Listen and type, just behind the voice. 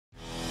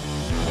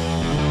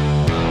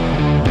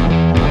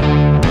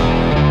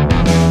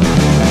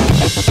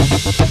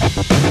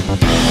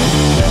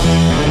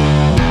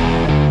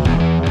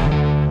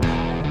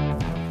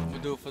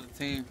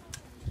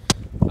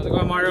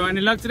Mario,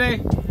 any luck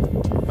today?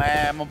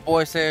 Man, my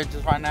boy said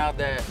just right now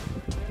that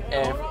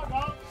if...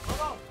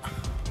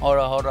 Hold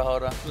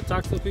on. We'll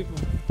talk to the people.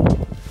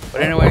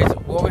 But anyways,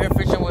 we're over here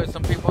fishing with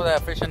some people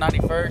that fish in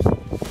 91st.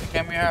 They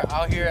came here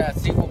out here at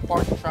Seawolf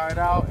Park to try it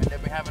out, and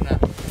they've been having a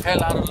hell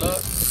lot of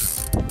luck.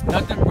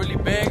 Nothing really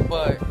big,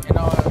 but you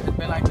know, it's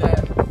been like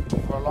that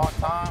for a long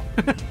time.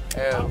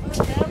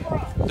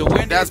 The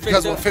wind. That's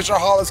because when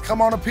Fisherholics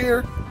come on up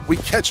here, we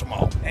catch them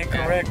all.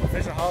 Incorrect. When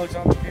Fisherholics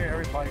on the pier,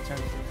 everybody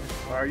turns.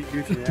 Or are you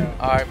goofy? Yeah.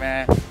 All right,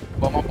 man.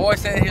 But my boy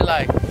said he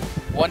like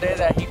one day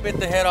that he bit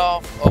the head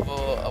off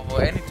of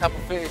any type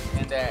of fish,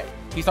 and that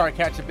he started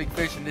catching big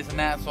fish and this and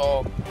that.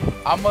 So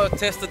I'm gonna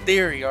test the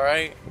theory, all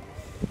right?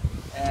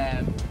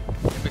 And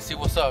let me see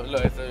what's up.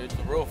 Look, it's a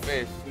real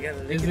fish. You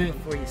gotta lick it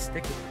before you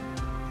stick it.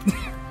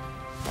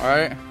 All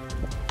right.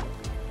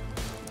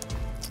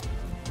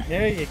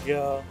 There you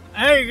go.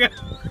 There you go.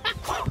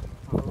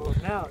 Oh,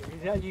 now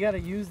you gotta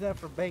use that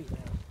for bait now.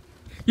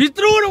 You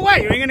threw it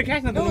away. You ain't gonna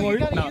catch nothing anymore.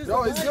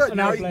 No, it's good.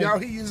 Now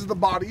he uses the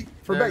body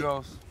for There bait. It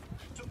goes.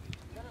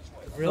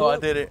 Really? So I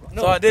did it.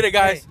 No. So I did it,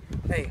 guys.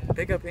 Hey,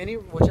 pick up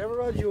whichever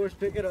rod's yours.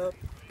 Pick it up.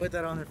 Put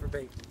that on there for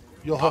bait.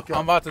 You'll hook it.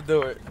 I'm about to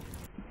do it.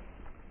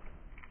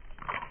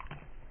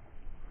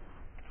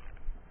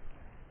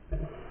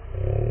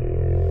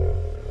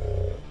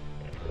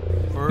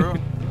 For real?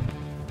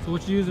 So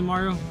what you using,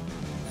 Mario?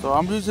 So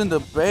I'm using the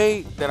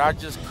bait that I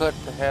just cut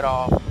the head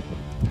off. Cut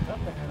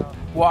the head off.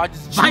 Well, I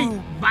just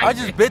chewed. I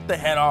just bit the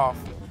head off.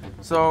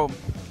 So,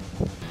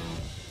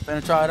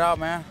 gonna try it out,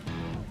 man.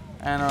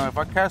 And if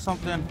I catch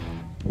something,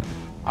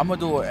 I'm gonna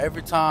do it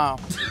every time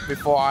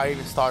before I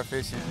even start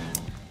fishing.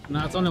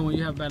 No, it's only when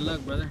you have bad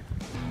luck, brother.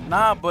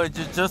 Nah, but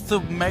just to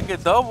make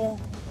it double.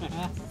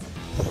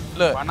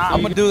 Look,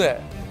 I'm gonna do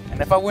that. And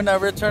if I win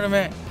that red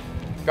tournament,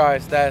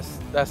 guys, that's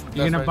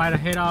You're gonna bite a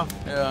head off.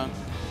 Yeah.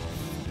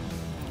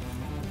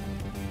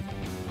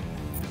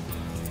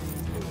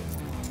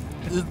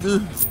 This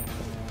dude. This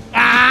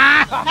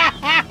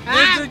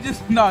dude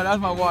just no, that's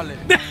my wallet.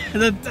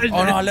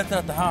 Oh no, I left it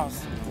at the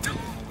house.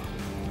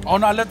 Oh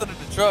no, I left it at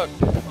the truck.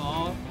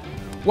 Oh.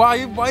 Why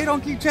you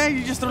don't keep change?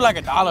 You just threw like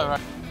 $1,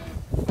 right?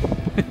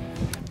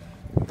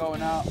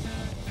 Going out.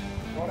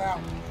 Going out.